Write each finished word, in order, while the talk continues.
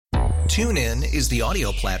TuneIn is the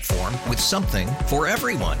audio platform with something for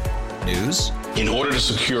everyone. News. In order to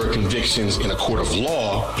secure convictions in a court of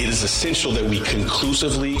law, it is essential that we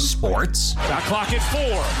conclusively. Sports. Shot clock at 4.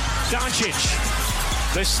 Doncic.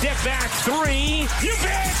 The step back 3. You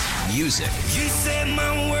bet. Music. You set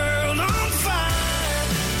my world on fire.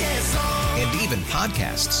 Yes, and even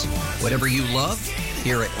podcasts. Whatever you love,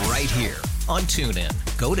 hear it right here on TuneIn.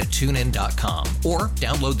 Go to TuneIn.com or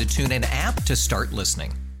download the TuneIn app to start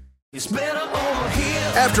listening. It's better over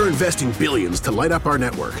here. After investing billions to light up our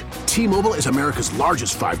network, T-Mobile is America's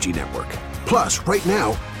largest 5G network. Plus, right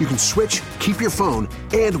now, you can switch, keep your phone,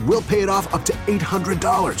 and we'll pay it off up to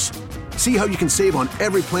 $800. See how you can save on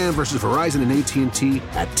every plan versus Verizon and AT&T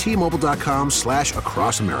at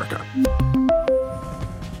T-Mobile.com/across America.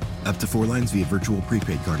 Up to 4 lines via virtual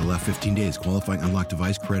prepaid card. Allow 15 days. Qualifying unlocked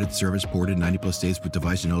device credit service ported 90+ states with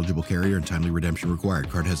device and eligible carrier and timely redemption required.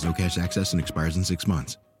 Card has no cash access and expires in 6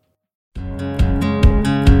 months.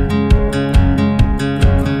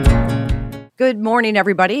 Good morning,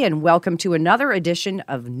 everybody, and welcome to another edition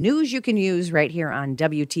of News You Can Use right here on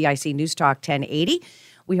WTIC News Talk 1080.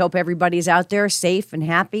 We hope everybody's out there safe and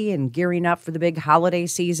happy and gearing up for the big holiday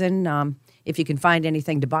season. If you can find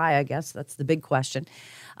anything to buy, I guess that's the big question.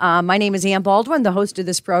 My name is Ann Baldwin, the host of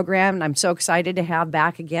this program, and I'm so excited to have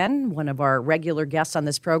back again one of our regular guests on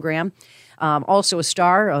this program, also a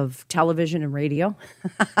star of television and radio,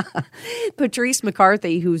 Patrice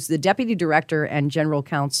McCarthy, who's the Deputy Director and General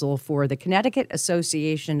Counsel for the Connecticut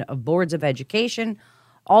Association of Boards of Education,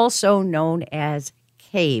 also known as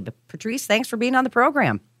CABE. Patrice, thanks for being on the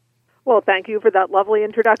program. Well, thank you for that lovely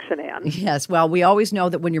introduction, Ann. Yes, well, we always know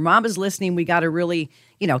that when your mom is listening, we got to really,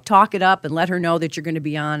 talk it up and let her know that you're going to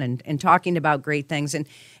be on and talking about great things. And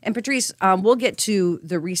Patrice, we'll get to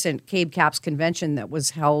the recent CABE CAPS convention that was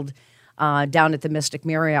held down at the Mystic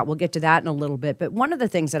Marriott. We'll get to that in a little bit. But one of the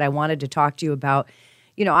things that I wanted to talk to you about,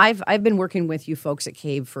 I've been working with you folks at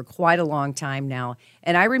CABE for quite a long time now.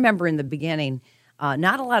 And I remember in the beginning,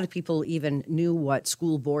 not a lot of people even knew what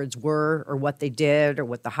school boards were or what they did or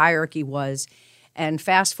what the hierarchy was. And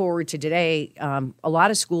fast forward to today, a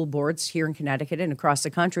lot of school boards here in Connecticut and across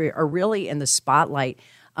the country are really in the spotlight.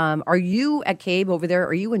 Are you at CABE over there,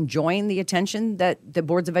 are you enjoying the attention that the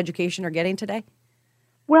boards of education are getting today?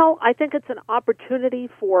 Well, I think it's an opportunity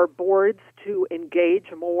for boards to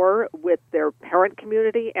engage more with their parent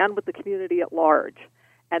community and with the community at large.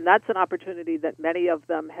 And that's an opportunity that many of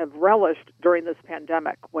them have relished during this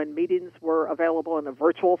pandemic. When meetings were available in a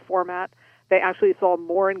virtual format, they actually saw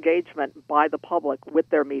more engagement by the public with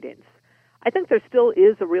their meetings. I think there still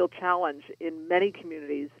is a real challenge in many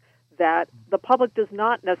communities that the public does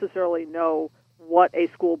not necessarily know what a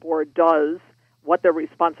school board does, what their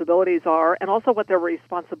responsibilities are, and also what their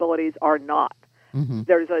responsibilities are not. Mm-hmm.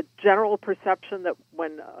 There's a general perception that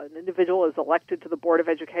when an individual is elected to the Board of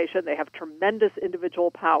Education, they have tremendous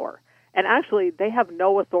individual power. And actually, they have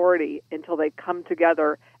no authority until they come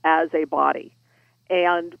together as a body.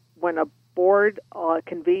 And when a board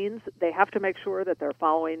convenes, they have to make sure that they're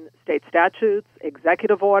following state statutes,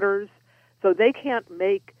 executive orders, so they can't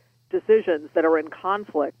make decisions that are in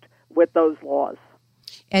conflict with those laws.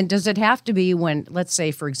 And does it have to be when, let's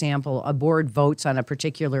say, for example, a board votes on a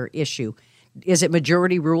particular issue? Is it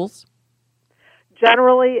majority rules?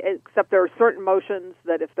 Generally, except there are certain motions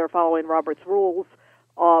that if they're following Robert's rules,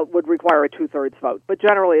 would require a 2/3 vote. But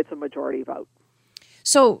generally, it's a majority vote.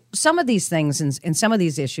 So some of these things and some of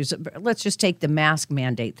these issues, let's just take the mask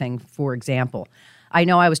mandate thing, for example. I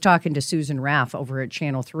know I was talking to Susan Raff over at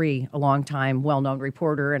Channel 3, a long-time, well-known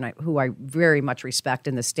reporter, and who I very much respect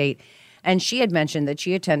in the state. And she had mentioned that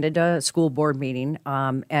she attended a school board meeting,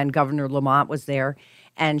 and Governor Lamont was there.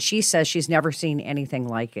 And she says she's never seen anything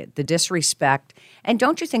like it, the disrespect. And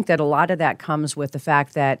don't you think that a lot of that comes with the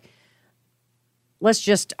fact that, let's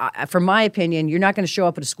just, from my opinion, you're not going to show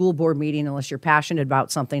up at a school board meeting unless you're passionate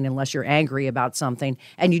about something, unless you're angry about something,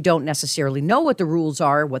 and you don't necessarily know what the rules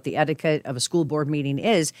are, what the etiquette of a school board meeting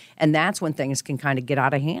is, and that's when things can kind of get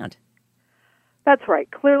out of hand. That's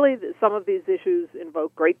right. Clearly, some of these issues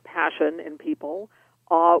invoke great passion in people.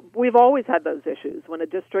 We've always had those issues when a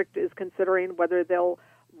district is considering whether they'll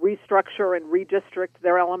restructure and redistrict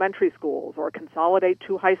their elementary schools or consolidate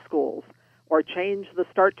 2 high schools or change the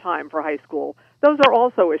start time for high school. Those are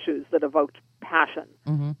also issues that evoked passion.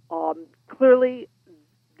 Mm-hmm. Clearly,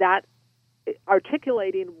 that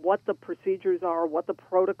articulating what the procedures are, what the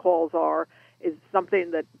protocols are, is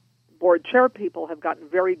something that board chair people have gotten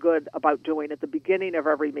very good about doing at the beginning of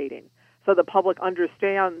every meeting. So the public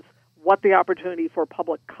understands what the opportunity for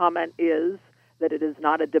public comment is, that it is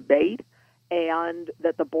not a debate, and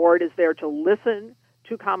that the board is there to listen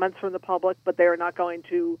to comments from the public, but they are not going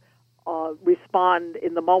to respond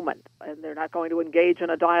in the moment, and they're not going to engage in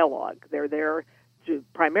a dialogue. They're there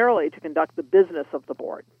primarily to conduct the business of the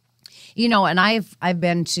board. You know, and I've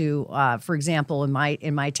been to, for example, in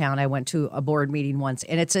my town, I went to a board meeting once,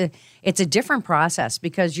 and it's a different process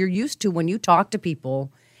because you're used to when you talk to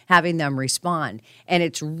people having them respond, and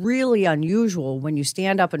it's really unusual when you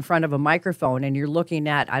stand up in front of a microphone and you're looking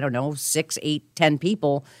at 6, 8, 10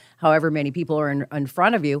 people, however many people are in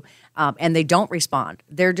front of you, and they don't respond.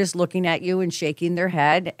 They're just looking at you and shaking their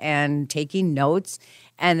head and taking notes.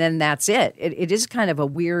 And then that's it. It is kind of a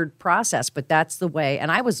weird process, but that's the way.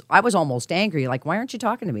 And I was almost angry. Like, why aren't you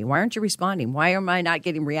talking to me? Why aren't you responding? Why am I not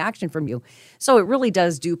getting reaction from you? So it really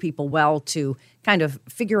does do people well to kind of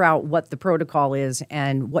figure out what the protocol is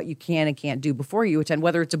and what you can and can't do before you attend,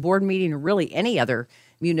 whether it's a board meeting or really any other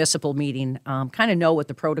municipal meeting. Kind of know what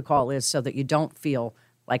the protocol is so that you don't feel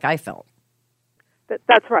like I felt.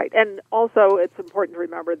 That's right. And also it's important to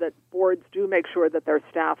remember that boards do make sure that their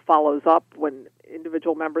staff follows up when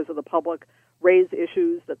individual members of the public raise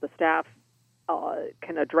issues that the staff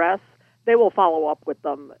can address. They will follow up with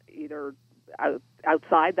them either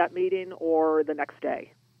outside that meeting or the next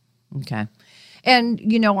day. Okay. And,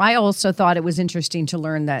 I also thought it was interesting to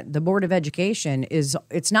learn that the Board of Education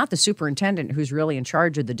it's not the superintendent who's really in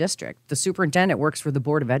charge of the district. The superintendent works for the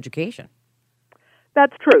Board of Education.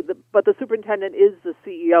 That's true, but the superintendent is the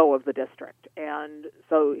CEO of the district, and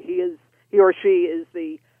so he or she is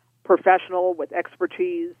the professional with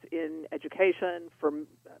expertise in education, from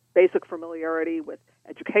basic familiarity with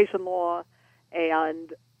education law,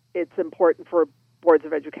 and it's important for boards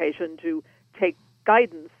of education to take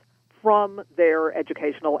guidance from their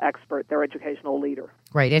educational expert, their educational leader.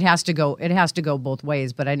 Right. It has to go both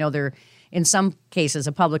ways. But I know there, in some cases,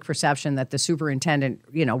 a public perception that the superintendent,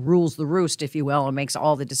 rules the roost, if you will, and makes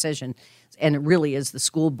all the decisions. And it really is the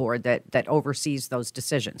school board that oversees those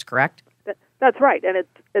decisions, correct? That's right. And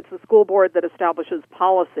it's the school board that establishes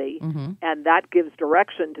policy, and that gives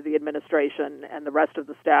direction to the administration and the rest of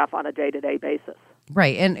the staff on a day-to-day basis.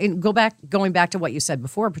 Right. And going back to what you said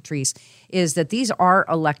before, Patrice, is that these are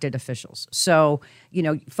elected officials. So,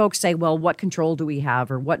 folks say, well, what control do we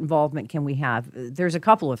have or what involvement can we have? There's a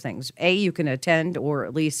couple of things. A, you can attend or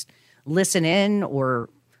at least listen in or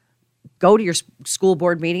go to your school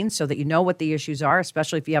board meetings so that you know what the issues are,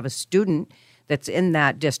 especially if you have a student that's in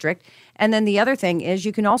that district. And then the other thing is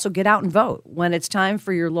you can also get out and vote. When it's time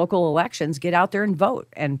for your local elections, get out there and vote.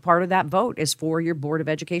 And part of that vote is for your Board of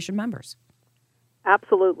Education members.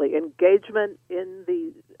 Absolutely. Engagement in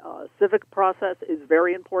the civic process is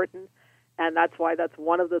very important, and that's why that's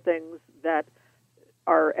one of the things that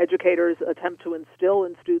our educators attempt to instill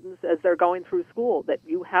in students as they're going through school, that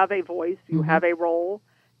you have a voice, you have a role,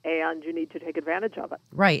 and you need to take advantage of it.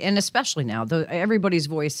 Right, and especially now, everybody's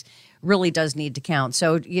voice really does need to count.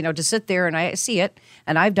 So, to sit there, and I see it,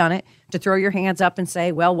 and I've done it, to throw your hands up and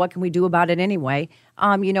say, well, what can we do about it anyway?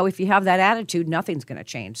 If you have that attitude, nothing's going to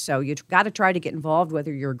change. So you've got to try to get involved,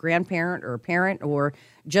 whether you're a grandparent or a parent or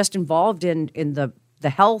just involved in the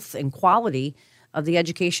health and quality of the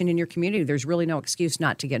education in your community. There's really no excuse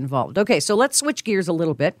not to get involved. Okay, so let's switch gears a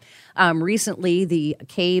little bit. Recently, the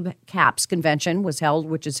CABE CAPS convention was held,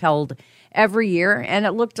 which is held every year, and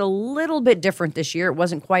it looked a little bit different this year. It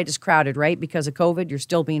wasn't quite as crowded, right? Because of COVID, you're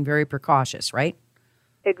still being very precautious, right?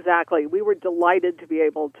 Exactly. We were delighted to be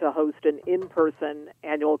able to host an in-person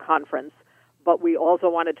annual conference, but we also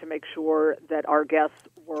wanted to make sure that our guests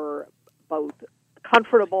were both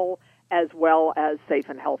comfortable as well as safe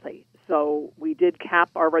and healthy. So we did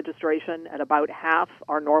cap our registration at about half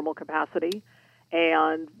our normal capacity,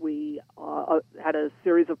 and we had a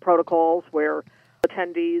series of protocols where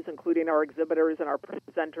attendees, including our exhibitors and our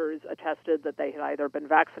presenters, attested that they had either been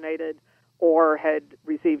vaccinated or had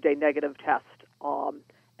received a negative test.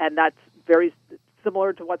 And that's very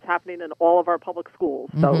similar to what's happening in all of our public schools.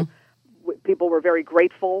 So people were very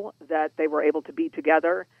grateful that they were able to be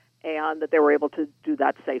together and that they were able to do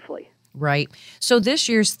that safely. Right. So this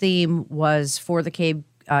year's theme was for the CABE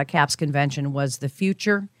CAPS convention was the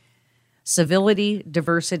future, civility,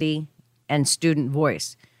 diversity, and student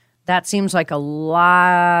voice. That seems like a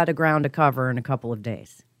lot of ground to cover in a couple of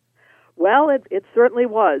days. Well, it certainly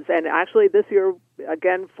was. And actually this year,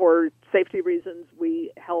 again, for safety reasons,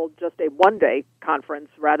 we held just a one-day conference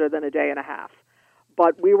rather than a day and a half.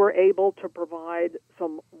 But we were able to provide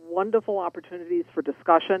some wonderful opportunities for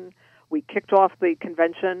discussion. We kicked off the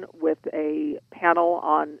convention with a panel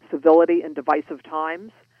on civility in divisive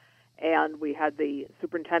times, and we had the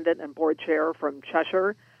superintendent and board chair from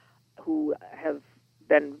Cheshire who have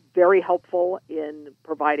been very helpful in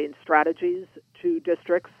providing strategies to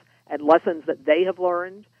districts and lessons that they have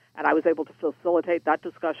learned and I was able to facilitate that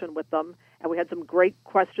discussion with them. And we had some great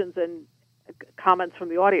questions and comments from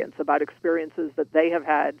the audience about experiences that they have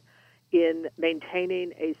had in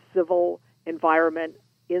maintaining a civil environment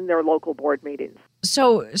in their local board meetings.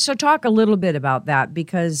 So talk a little bit about that,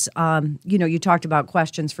 because, you talked about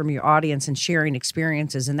questions from your audience and sharing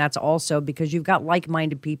experiences, and that's also because you've got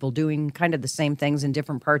like-minded people doing kind of the same things in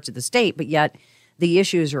different parts of the state, but yet the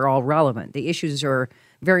issues are all relevant. The issues are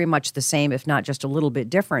very much the same, if not just a little bit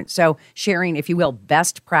different. So sharing, if you will,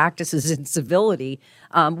 best practices in civility,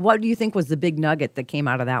 what do you think was the big nugget that came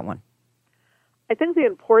out of that one? I think the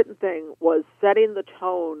important thing was setting the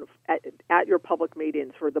tone at your public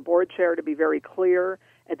meetings for the board chair to be very clear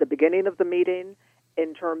at the beginning of the meeting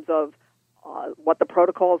in terms of what the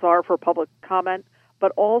protocols are for public comment,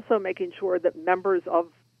 but also making sure that members of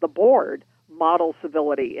the board model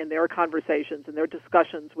civility in their conversations and their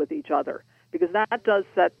discussions with each other, because that does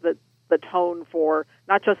set the tone for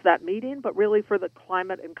not just that meeting, but really for the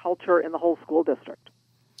climate and culture in the whole school district.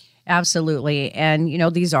 Absolutely. And,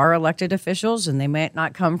 these are elected officials, and they might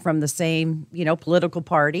not come from the same, political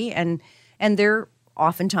party. And there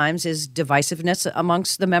oftentimes is divisiveness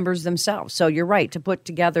amongst the members themselves. So you're right to put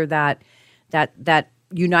together that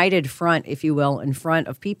united front, if you will, in front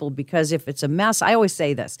of people, because if it's a mess, I always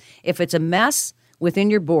say this, if it's a mess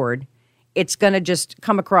within your board, it's going to just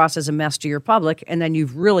come across as a mess to your public, and then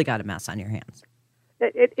you've really got a mess on your hands.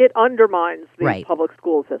 It undermines the right. public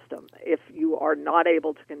school system if you are not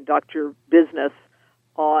able to conduct your business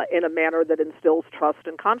in a manner that instills trust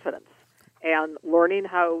and confidence. And learning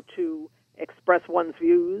how to express one's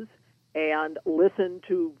views and listen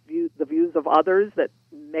to the views of others that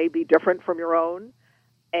may be different from your own,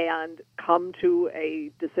 and come to a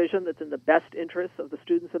decision that's in the best interests of the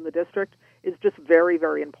students in the district is just very,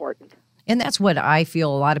 very important. And that's what I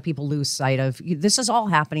feel a lot of people lose sight of. This is all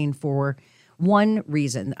happening for one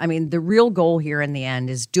reason. I mean, the real goal here in the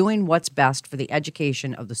end is doing what's best for the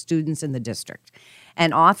education of the students in the district.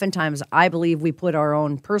 And oftentimes, I believe we put our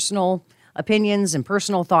own personal opinions and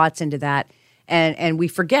personal thoughts into that, and we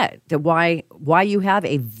forget that why you have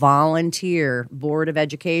a volunteer board of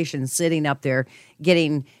education sitting up there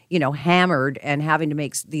getting, hammered and having to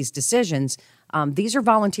make these decisions. These are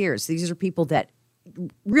volunteers. These are people that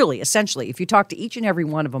really, essentially, if you talk to each and every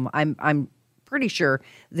one of them, I'm pretty sure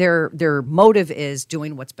their motive is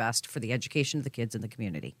doing what's best for the education of the kids in the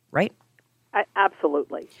community, right?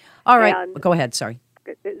 Absolutely. All right. And go ahead. Sorry.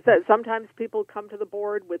 Sometimes people come to the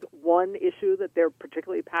board with one issue that they're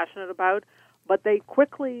particularly passionate about, but they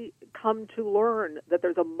quickly come to learn that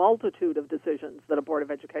there's a multitude of decisions that a board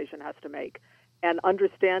of education has to make, and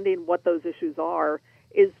understanding what those issues are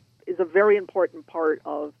is a very important part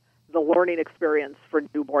of the learning experience for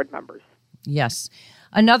new board members. Yes.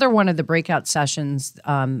 Another one of the breakout sessions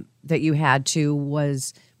that you had too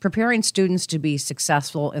was preparing students to be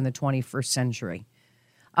successful in the 21st century.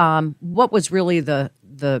 What was really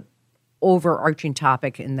the overarching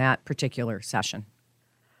topic in that particular session?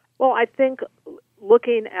 Well, I think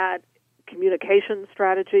looking at communication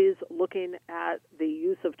strategies, looking at the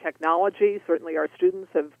use of technology, certainly our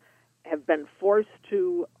students have been forced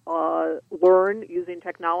to learn using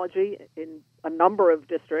technology in a number of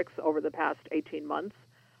districts over the past 18 months,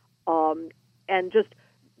 and just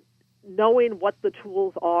knowing what the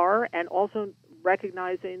tools are, and also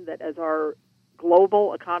recognizing that as our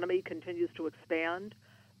global economy continues to expand,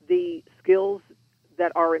 the skills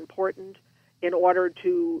that are important in order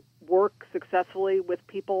to work successfully with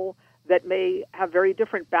people that may have very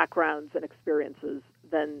different backgrounds and experiences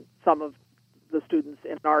than some of the students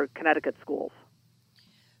in our Connecticut schools.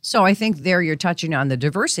 So I think there you're touching on the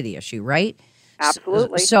diversity issue, right?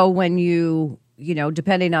 Absolutely. So when you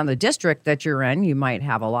depending on the district that you're in, you might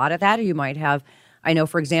have a lot of that, or you might have, I know,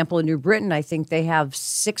 for example, in New Britain, I think they have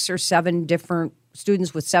 6 or 7 different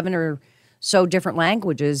students with 7 or so different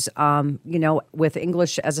languages, with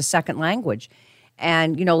English as a second language.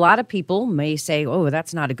 And, a lot of people may say, oh,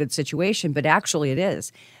 that's not a good situation, but actually it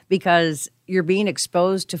is, because you're being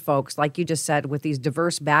exposed to folks, like you just said, with these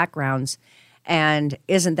diverse backgrounds. And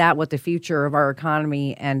isn't that what the future of our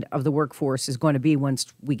economy and of the workforce is going to be once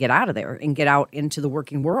we get out of there and get out into the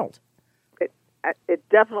working world? It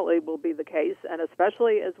definitely will be the case, and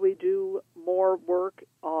especially as we do more work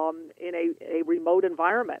in a remote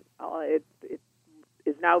environment. It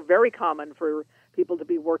is now very common for people to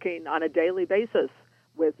be working on a daily basis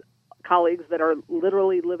with colleagues that are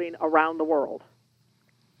literally living around the world.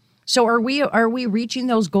 So are we reaching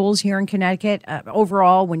those goals here in Connecticut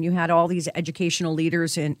overall, when you had all these educational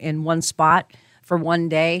leaders in one spot for one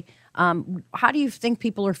day? How do you think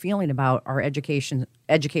people are feeling about our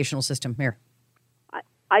educational system here?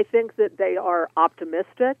 I think that they are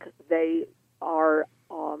optimistic. They are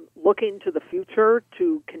looking to the future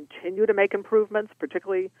to continue to make improvements,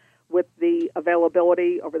 particularly with the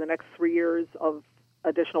availability over the next 3 years of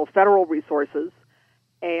additional federal resources.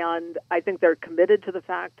 And I think they're committed to the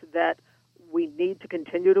fact that we need to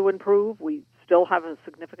continue to improve. We still have a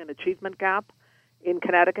significant achievement gap in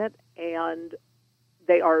Connecticut, and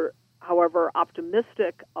they are, however,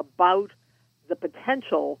 optimistic about the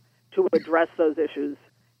potential to address those issues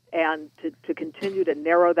and to continue to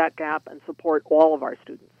narrow that gap and support all of our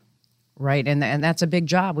students. Right, and that's a big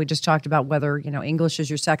job. We just talked about whether, English is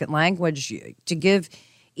your second language. To give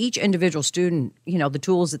each individual student, the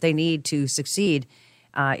tools that they need to succeed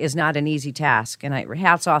is not an easy task. And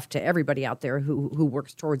hats off to everybody out there who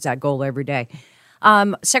works towards that goal every day.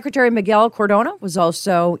 Secretary Miguel Cardona was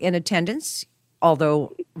also in attendance,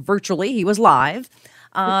 although virtually he was live.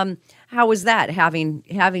 How was that, having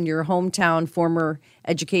your hometown former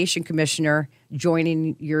education commissioner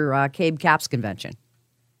joining your CABE CAPS convention?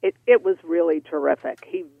 It was really terrific.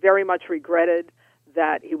 He very much regretted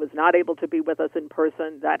that he was not able to be with us in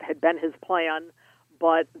person. That had been his plan,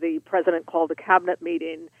 but the president called a cabinet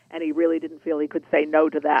meeting, and he really didn't feel he could say no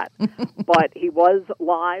to that. But he was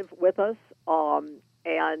live with us,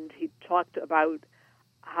 and he talked about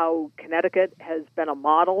how Connecticut has been a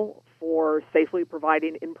model for safely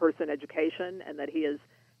providing in-person education, and that he has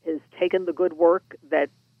taken the good work that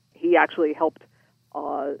he actually helped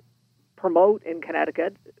promote in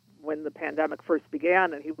Connecticut when the pandemic first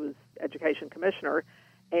began, and he was education commissioner,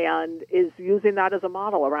 and is using that as a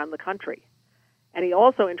model around the country. And he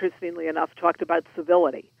also, interestingly enough, talked about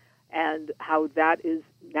civility and how that is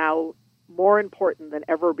now more important than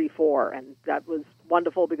ever before. And that was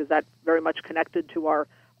wonderful because that very much connected to our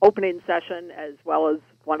opening session as well as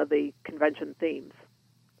one of the convention themes.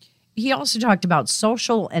 He also talked about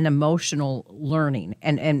social and emotional learning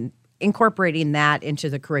and incorporating that into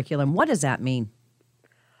the curriculum. What does that mean?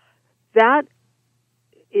 That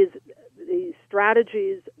is the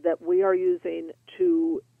strategies that we are using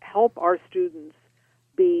to help our students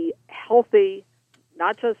be healthy,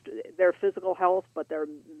 not just their physical health, but their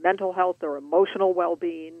mental health, their emotional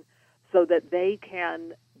well-being, so that they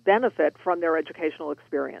can benefit from their educational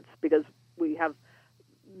experience. Because we have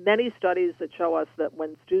many studies that show us that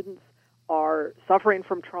when students are suffering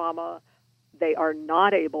from trauma, they are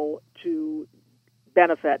not able to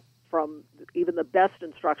benefit from even the best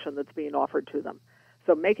instruction that's being offered to them.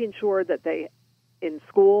 So making sure that they, in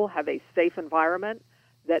school, have a safe environment,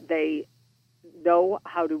 that they know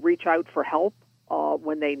how to reach out for help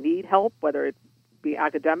when they need help, whether it be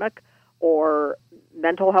academic or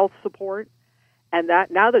mental health support. And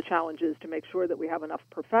that now the challenge is to make sure that we have enough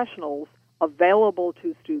professionals available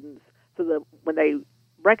to students so that when they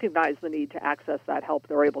recognize the need to access that help,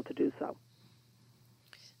 they're able to do so.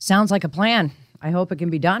 Sounds like a plan. I hope it can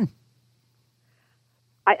be done.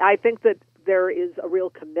 I think that there is a real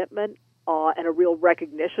commitment and a real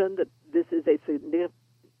recognition that this is a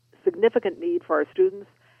significant need for our students,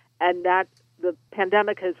 and that the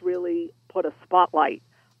pandemic has really put a spotlight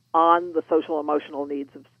on the social emotional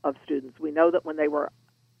needs of students. We know that when they were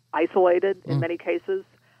isolated, in many cases,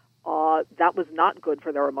 that was not good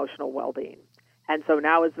for their emotional well-being. And so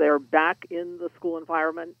now as they're back in the school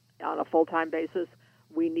environment on a full-time basis,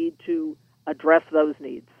 we need to address those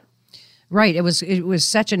needs. Right. It was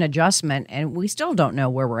such an adjustment, and we still don't know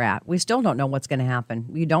where we're at. We still don't know what's going to happen.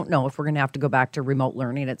 We don't know if we're going to have to go back to remote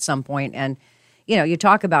learning at some point. And, you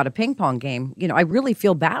talk about a ping pong game. I really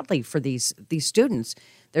feel badly for these students.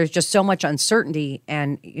 There's just so much uncertainty,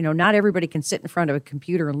 and, not everybody can sit in front of a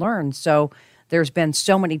computer and learn. So there's been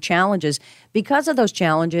so many challenges. Because of those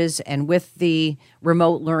challenges and with the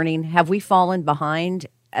remote learning, have we fallen behind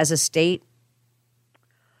as a state?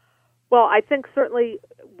 Well, I think certainly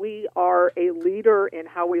we are a leader in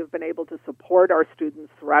how we have been able to support our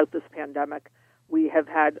students throughout this pandemic. We have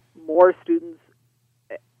had more students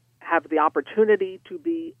have the opportunity to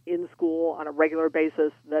be in school on a regular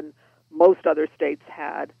basis than most other states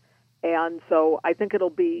had. And so I think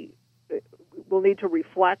we'll need to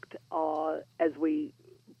reflect as we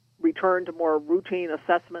return to more routine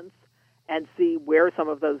assessments and see where some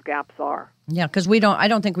of those gaps are. Yeah, because I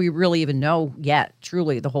don't think we really even know yet,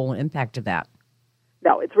 truly, the whole impact of that.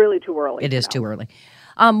 No, it's really too early. It is too early.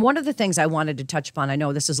 One of the things I wanted to touch upon, I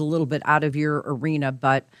know this is a little bit out of your arena,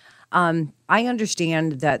 but I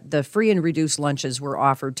understand that the free and reduced lunches were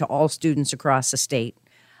offered to all students across the state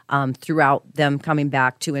throughout them coming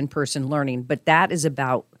back to in-person learning, but that is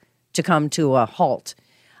about to come to a halt.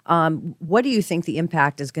 What do you think the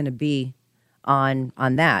impact is going to be on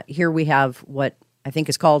that? Here we have what I think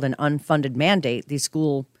is called an unfunded mandate. These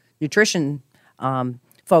school nutrition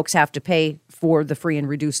folks have to pay for the free and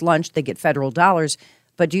reduced lunch. They get federal dollars.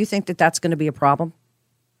 But do you think that that's going to be a problem?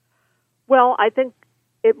 Well, I think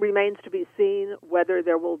it remains to be seen whether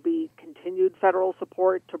there will be continued federal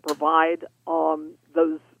support to provide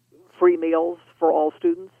those free meals for all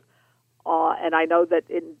students. And I know that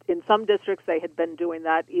in some districts they had been doing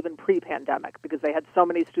that even pre-pandemic because they had so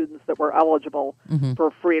many students that were eligible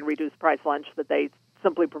for free and reduced price lunch that they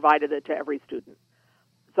simply provided it to every student.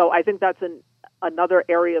 So I think that's another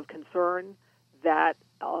area of concern that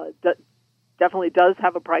definitely does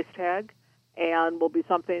have a price tag and will be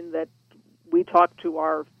something that we talk to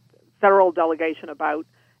our federal delegation about,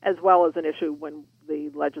 as well as an issue when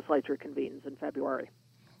the legislature convenes in February.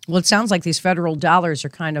 Well, it sounds like these federal dollars are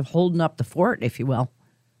kind of holding up the fort, if you will.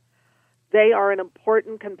 They are an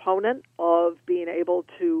important component of being able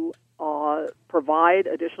to provide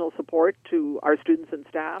additional support to our students and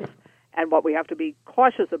staff. And what we have to be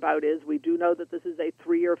cautious about is we do know that this is a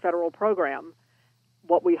 3-year federal program.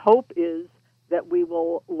 What we hope is that we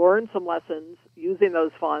will learn some lessons using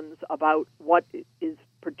those funds about what is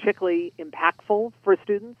particularly impactful for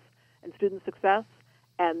students and student success,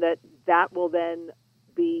 and that will then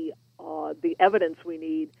be the evidence we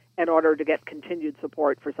need in order to get continued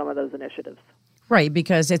support for some of those initiatives. Right,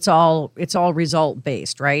 because it's all result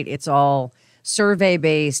based, right? It's all survey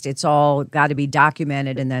based. It's all got to be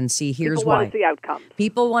documented, and then see here's People why. want to see outcomes.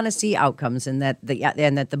 People want to see outcomes, and that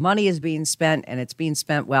the money is being spent, and it's being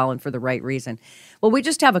spent well and for the right reason. Well, we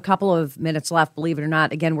just have a couple of minutes left, believe it or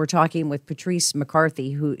not. Again, we're talking with Patrice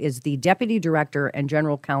McCarthy, who is the Deputy Director and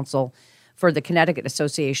General Counsel for the Connecticut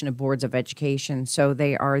Association of Boards of Education. So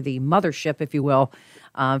they are the mothership, if you will,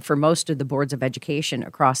 for most of the boards of education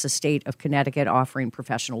across the state of Connecticut, offering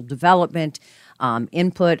professional development,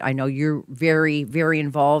 input. I know you're very, very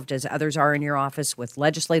involved, as others are in your office, with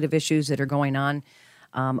legislative issues that are going on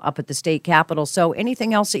up at the state capitol. So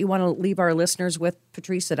anything else that you want to leave our listeners with,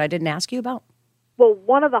 Patrice, that I didn't ask you about? Well,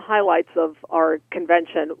 one of the highlights of our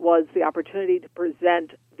convention was the opportunity to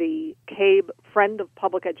present the CABE Friend of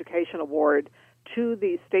Public Education Award to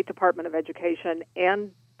the State Department of Education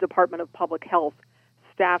and Department of Public Health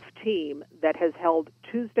staff team that has held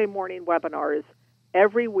Tuesday morning webinars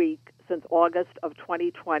every week since August of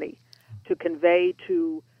 2020 to convey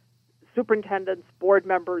to superintendents, board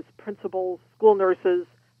members, principals, school nurses,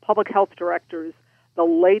 public health directors the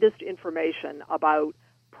latest information about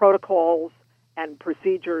protocols and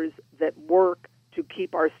procedures that work to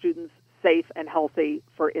keep our students safe and healthy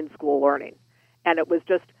for in-school learning. And it was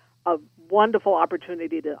just a wonderful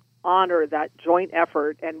opportunity to honor that joint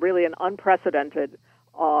effort and really an unprecedented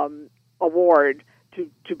award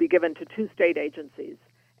to be given to 2 state agencies.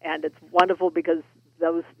 And it's wonderful because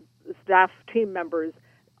those staff team members,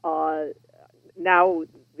 now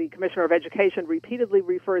the Commissioner of Education repeatedly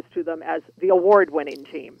refers to them as the award-winning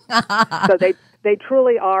team. So they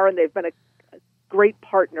truly are, and they've been a great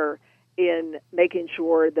partner in making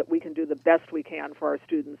sure that we can do the best we can for our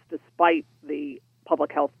students despite the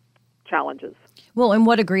public health challenges. Well, and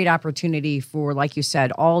what a great opportunity for, like you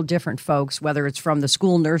said, all different folks, whether it's from the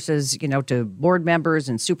school nurses, to board members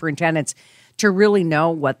and superintendents, to really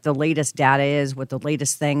know what the latest data is, what the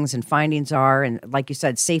latest things and findings are, and like you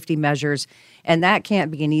said, safety measures. And that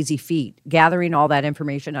can't be an easy feat, gathering all that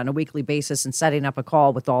information on a weekly basis and setting up a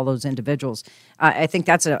call with all those individuals. I think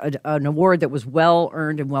that's an award that was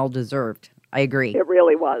well-earned and well-deserved. I agree. It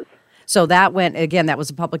really was. So that went, again, that was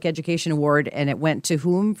a public education award, and it went to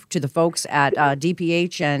whom? To the folks at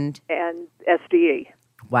DPH and SDE.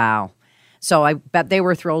 Wow. So I bet they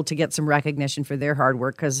were thrilled to get some recognition for their hard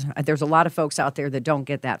work, because there's a lot of folks out there that don't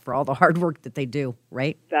get that for all the hard work that they do,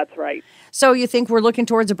 right? That's right. So you think we're looking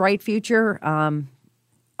towards a bright future?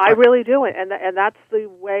 I really do, and that's the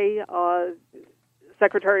way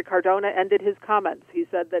Secretary Cardona ended his comments. He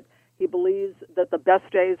said that he believes that the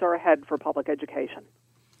best days are ahead for public education.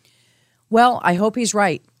 Well, I hope he's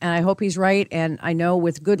right, and I hope he's right. And I know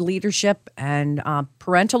with good leadership and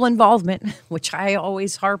parental involvement, which I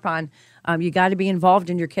always harp on, you got to be involved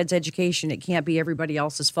in your kids' education. It can't be everybody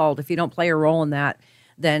else's fault. If you don't play a role in that,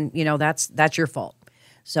 then that's your fault.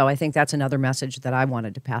 So I think that's another message that I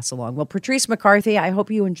wanted to pass along. Well, Patrice McCarthy, I hope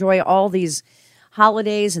you enjoy all these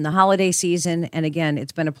holidays and the holiday season. And again,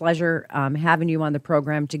 it's been a pleasure having you on the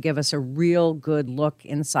program to give us a real good look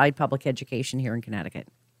inside public education here in Connecticut.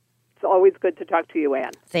 It's always good to talk to you, Ann.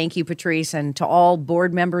 Thank you, Patrice. And to all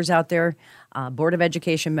board members out there, Board of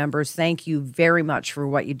Education members, thank you very much for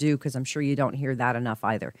what you do, because I'm sure you don't hear that enough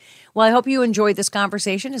either. Well, I hope you enjoyed this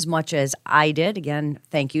conversation as much as I did. Again,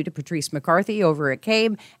 thank you to Patrice McCarthy over at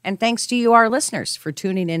CABE, and thanks to you, our listeners, for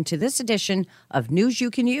tuning in to this edition of News You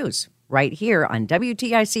Can Use right here on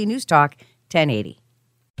WTIC News Talk 1080.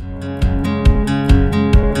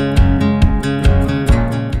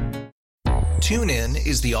 TuneIn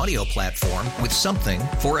is the audio platform with something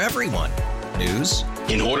for everyone. News.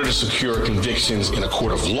 In order to secure convictions in a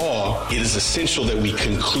court of law, it is essential that we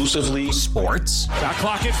conclusively. Sports. Shot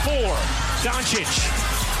clock at 4. Doncic.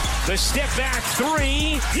 The step back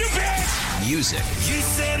 3. You bet. Music. You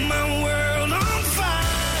set my world on fire.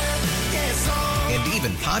 Yes, and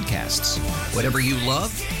even podcasts. Whatever you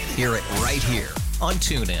love, hear it right here on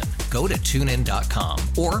TuneIn. Go to TuneIn.com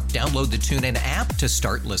or download the TuneIn app to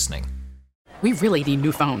start listening. We really need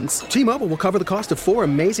new phones. T-Mobile will cover the cost of 4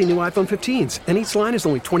 amazing new iPhone 15s, and each line is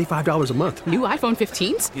only $25 a month. New iPhone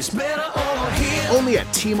 15s? It's better over here. Only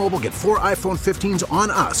at T-Mobile, get 4 iPhone 15s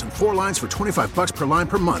on us and 4 lines for $25 per line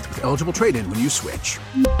per month with eligible trade-in when you switch.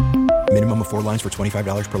 Minimum of 4 lines for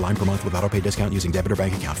 $25 per line per month with autopay discount using debit or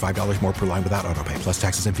bank account. $5 more per line without autopay, plus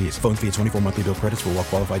taxes and fees. Phone fee at 24 monthly bill credits for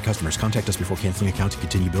well-qualified customers. Contact us before canceling account to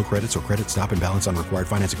continue bill credits or credit stop and balance on required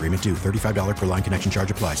finance agreement due. $35 per line connection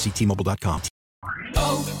charge applies. See T-Mobile.com.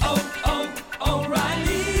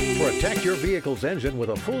 O'Reilly. Protect your vehicle's engine with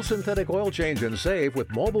a full synthetic oil change and save with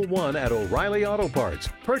Mobil 1 at O'Reilly Auto Parts.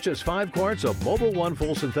 Purchase 5 quarts of Mobil 1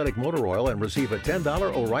 full synthetic motor oil and receive a $10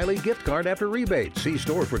 O'Reilly gift card after rebate. See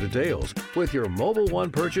store for details. With your Mobil 1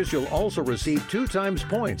 purchase, you'll also receive 2 times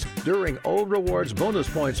points during O Rewards Bonus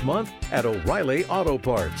Points Month at O'Reilly Auto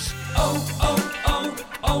Parts.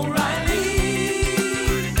 O'Reilly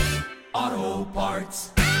Auto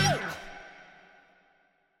Parts.